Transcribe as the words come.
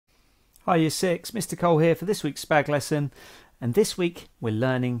Hi Year 6, Mr. Cole here for this week's SPAG lesson, and this week we're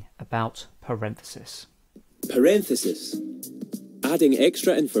learning about parenthesis. Parenthesis. Adding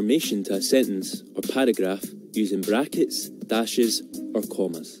extra information to a sentence or paragraph using brackets, dashes or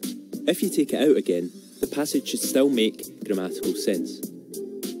commas. If you take it out again, the passage should still make grammatical sense.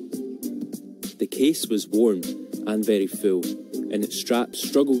 The case was warm and very full, and its strap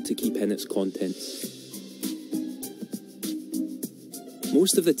struggled to keep in its contents.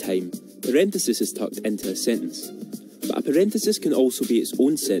 Most of the time, parenthesis is tucked into a sentence, but a parenthesis can also be its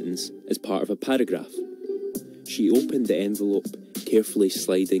own sentence as part of a paragraph. She opened the envelope, carefully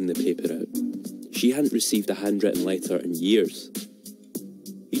sliding the paper out. She hadn't received a handwritten letter in years.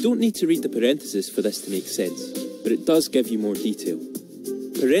 You don't need to read the parenthesis for this to make sense, but it does give you more detail.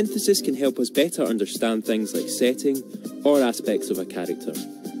 Parenthesis can help us better understand things like setting or aspects of a character,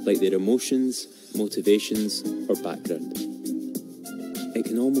 like their emotions, motivations, or background. It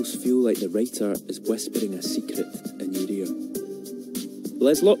can almost feel like the writer is whispering a secret in your ear.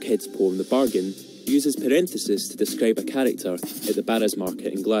 Les Lockhead's poem The Bargain uses parenthesis to describe a character at the Barras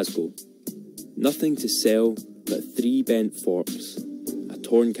Market in Glasgow. Nothing to sell but 3 bent forks, a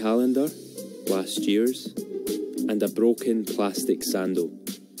torn calendar, last year's, and a broken plastic sandal.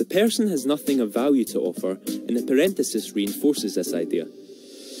 The person has nothing of value to offer, and the parenthesis reinforces this idea.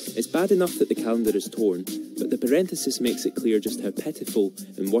 It's bad enough that the calendar is torn, but the parenthesis makes it clear just how pitiful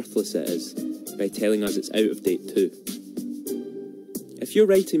and worthless it is, by telling us it's out of date too. If your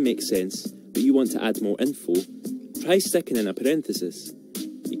writing makes sense, but you want to add more info, try sticking in a parenthesis.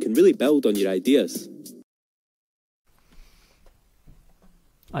 You can really build on your ideas.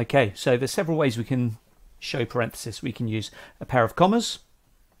 Okay, so there's several ways we can show parenthesis. We can use a pair of commas,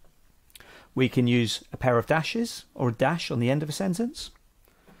 we can use a pair of dashes or a dash on the end of a sentence,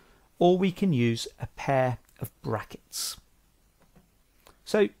 or we can use a pair of brackets.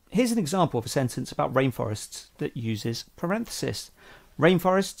 So here's an example of a sentence about rainforests that uses parenthesis.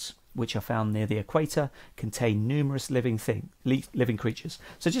 Rainforests, which are found near the equator, contain numerous living creatures.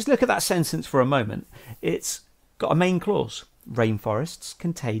 So just look at that sentence for a moment. It's got a main clause. Rainforests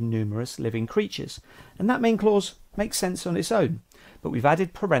contain numerous living creatures. And that main clause makes sense on its own. But we've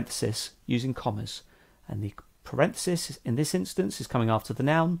added parenthesis using commas. And the parenthesis in this instance is coming after the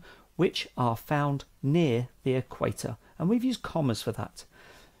noun, which are found near the equator. And we've used commas for that.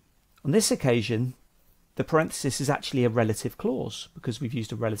 On this occasion, the parenthesis is actually a relative clause because we've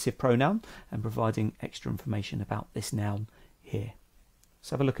used a relative pronoun and providing extra information about this noun here. Let's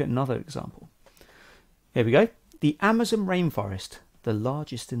have a look at another example. Here we go. The Amazon rainforest, the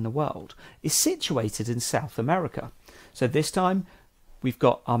largest in the world, is situated in South America. So this time we've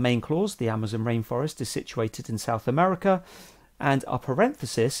got our main clause, the Amazon rainforest is situated in South America, and our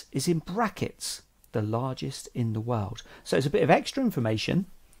parenthesis is in brackets, the largest in the world. So it's a bit of extra information.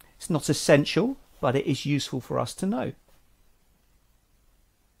 It's not essential, but it is useful for us to know.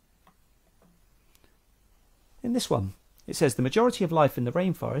 In this one, it says the majority of life in the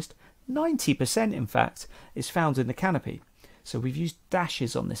rainforest, 90% in fact, is found in the canopy. So we've used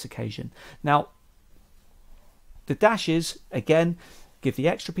dashes on this occasion. Now, the dashes, again, give the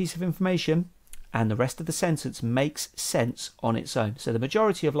extra piece of information, and the rest of the sentence makes sense on its own. So the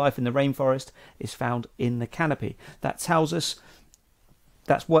majority of life in the rainforest is found in the canopy. That tells us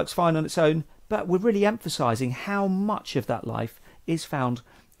that works fine on its own, but we're really emphasizing how much of that life is found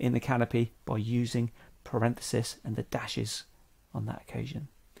in the canopy by using parenthesis and the dashes on that occasion.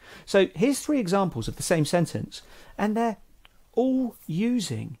 So here's 3 examples of the same sentence, and they're all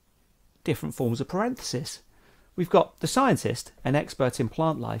using different forms of parenthesis. We've got the scientist, an expert in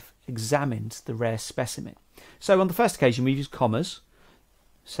plant life, examined the rare specimen. So on the first occasion we've used commas.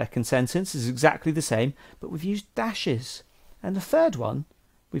 Second sentence is exactly the same, but we've used dashes. And the third one,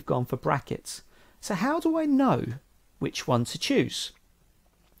 we've gone for brackets. So how do I know which one to choose?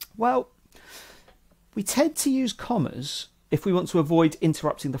 Well, we tend to use commas if we want to avoid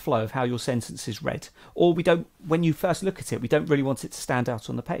interrupting the flow of how your sentence is read. Or we don't, when you first look at it, we don't really want it to stand out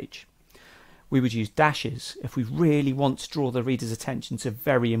on the page. We would use dashes if we really want to draw the reader's attention to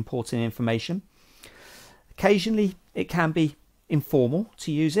very important information. Occasionally it can be informal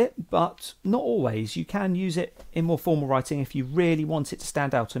to use it, but not always. You can use it in more formal writing if you really want it to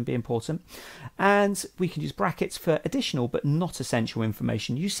stand out and be important. And we can use brackets for additional but not essential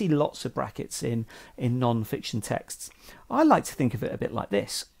information. You see lots of brackets in non-fiction texts. I like to think of it a bit like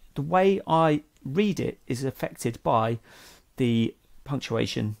this. The way I read it is affected by the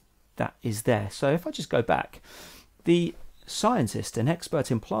punctuation that is there. So if I just go back, the scientist, an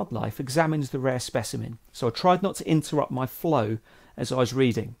expert in plant life, examines the rare specimen. So I tried not to interrupt my flow as I was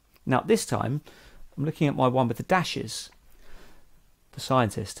reading. Now this time I'm looking at my one with the dashes. The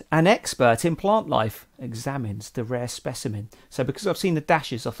scientist, an expert in plant life, examines the rare specimen. So because I've seen the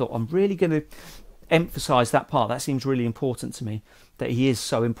dashes, I thought I'm really going to emphasise that part. That seems really important to me, that he is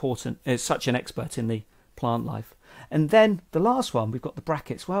so important, such an expert in the plant life. And then the last one, we've got the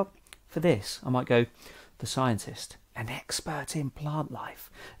brackets. Well, for this, I might go, the scientist, an expert in plant life,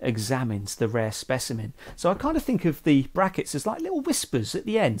 examines the rare specimen. So I kind of think of the brackets as like little whispers at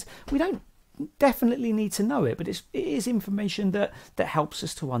the end. We don't definitely need to know it, but it is information that helps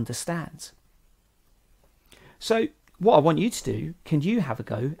us to understand. So what I want you to do, can you have a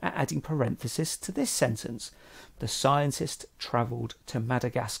go at adding parenthesis to this sentence? The scientist travelled to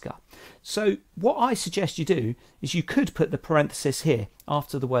Madagascar. So what I suggest you do is you could put the parenthesis here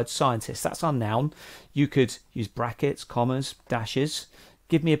after the word scientist. That's our noun. You could use brackets, commas, dashes.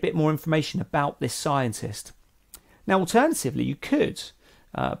 Give me a bit more information about this scientist. Now alternatively, you could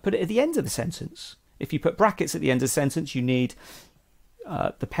put it at the end of the sentence. If you put brackets at the end of the sentence, you need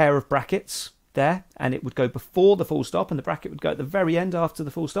the pair of brackets there, and it would go before the full stop, and the bracket would go at the very end after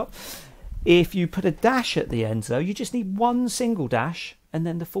the full stop. If you put a dash at the end, though, you just need one single dash and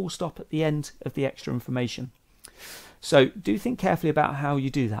then the full stop at the end of the extra information. So do think carefully about how you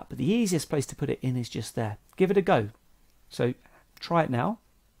do that, but the easiest place to put it in is just there. Give it a go. So try it now.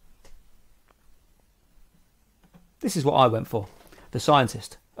 This is what I went for. The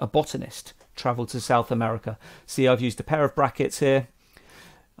scientist, a botanist, travelled to South America. See, I've used a pair of brackets here.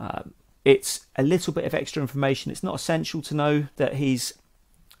 It's a little bit of extra information. It's not essential to know that he's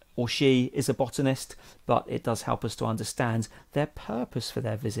or she is a botanist, but it does help us to understand their purpose for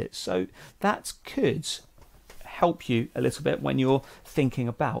their visit. So that could help you a little bit when you're thinking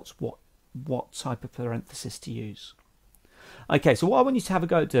about what type of parenthesis to use. Okay, so what I want you to have a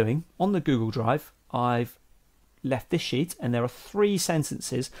go at doing, on the Google Drive, I've left this sheet and there are 3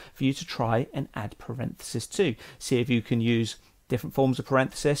 sentences for you to try and add parenthesis to. See if you can use different forms of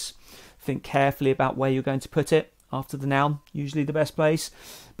parenthesis. Think carefully about where you're going to put it after the noun, usually the best place.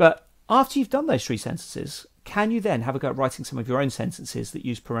 But after you've done those 3 sentences, can you then have a go at writing some of your own sentences that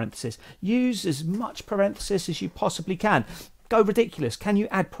use parenthesis? Use as much parenthesis as you possibly can. Go ridiculous. Can you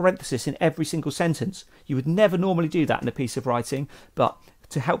add parenthesis in every single sentence? You would never normally do that in a piece of writing, but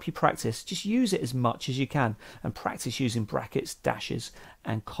to help you practice, just use it as much as you can and practice using brackets, dashes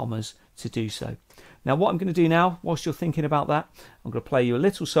and commas to do so. Now what I'm going to do now, whilst you're thinking about that, I'm going to play you a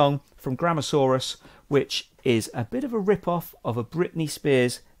little song from Grammosaurus, which is a bit of a rip-off of a Britney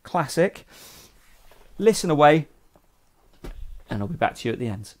Spears classic. Listen away, and I'll be back to you at the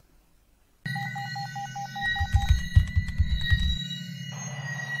end.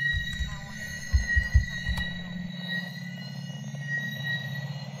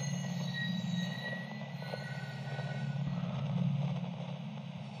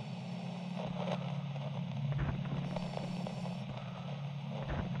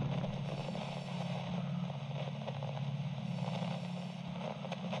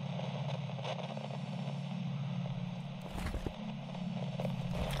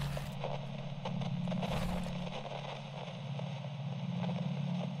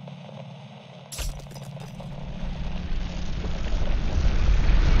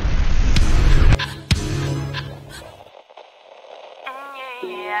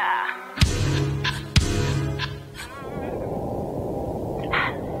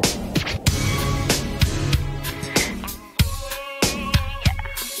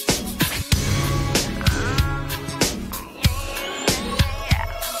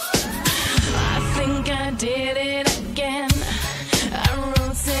 Did it again. I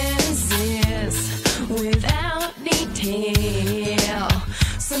wrote sentences without detail.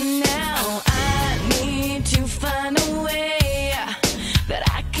 So now I need to find a way that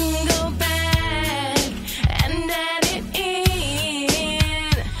I can go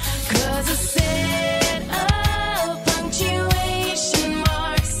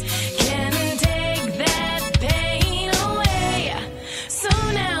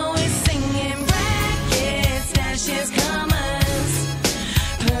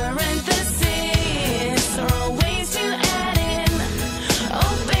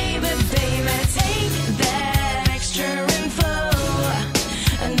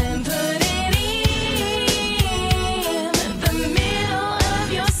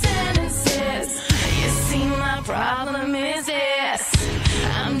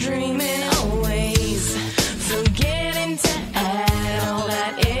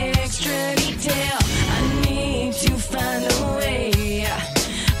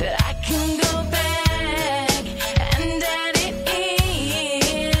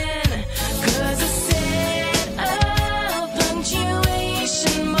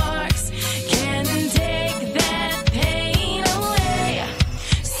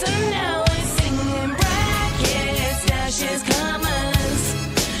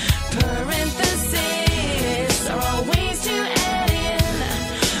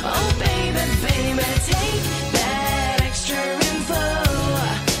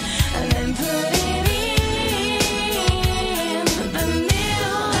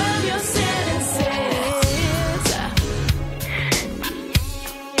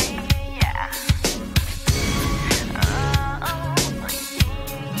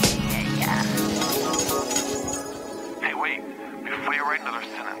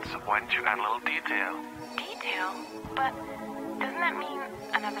to add a little detail. Detail? But doesn't that mean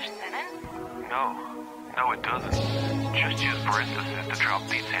another sentence? No, it doesn't. Just use parentheses to drop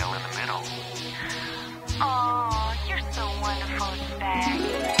detail in the middle. Oh, you're so wonderful, SPAG.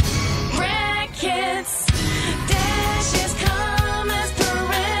 Brackets, dashes, commas,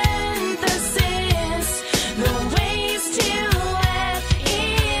 parentheses, the ways to add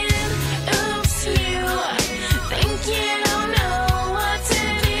in. Oops, you think you don't know what to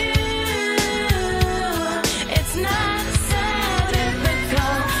do. It's not so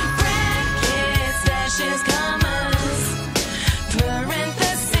difficult. Brackets, dashes, commas,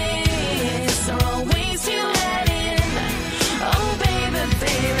 parentheses are all ways to add in. Oh, baby,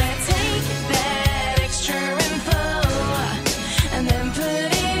 baby, take that extra info and then put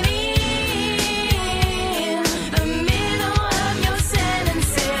it in the middle of your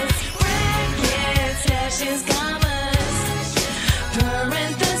sentences. Brackets, dashes, commas,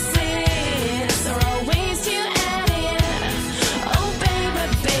 parentheses are all ways to add in. Oh, baby,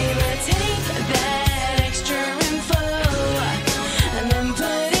 baby, take that extra info and then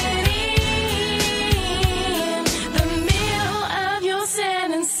put it in the middle of your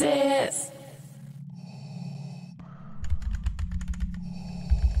sentences.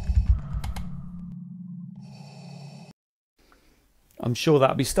 I'm sure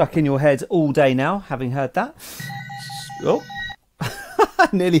that'll be stuck in your head all day now, having heard that. Oh,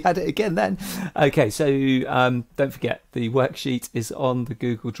 nearly had it again then. Okay, so don't forget, the worksheet is on the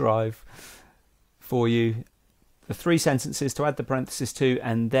Google Drive for you. The 3 sentences to add the parenthesis to,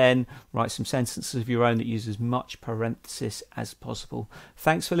 and then write some sentences of your own that use as much parenthesis as possible.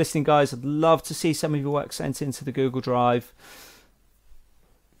 Thanks for listening, guys. I'd love to see some of your work sent into the Google Drive.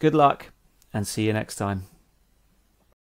 Good luck, and see you next time.